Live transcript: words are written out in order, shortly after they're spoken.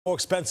More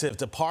expensive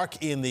to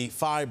park in the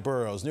 5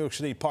 boroughs. New York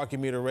City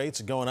parking meter rates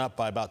are going up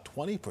by about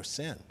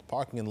 20%.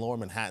 Parking in Lower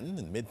Manhattan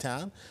and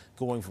Midtown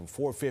going from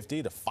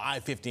 $4.50 to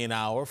 $5.50 an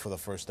hour for the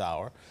first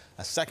hour.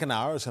 A second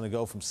hour is going to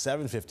go from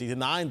 $7.50 to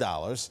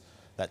 $9.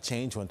 That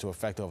change went into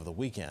effect over the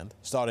weekend.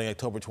 Starting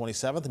October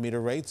 27th, the meter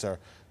rates are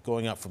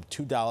going up from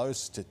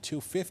 $2 to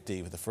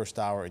 $2.50 for the first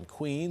hour in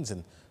Queens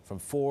and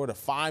from $4 to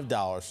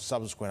 $5 for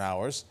subsequent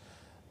hours.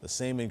 The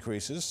same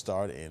increases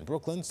start in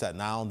Brooklyn, Staten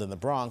Island, and the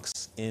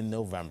Bronx in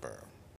November.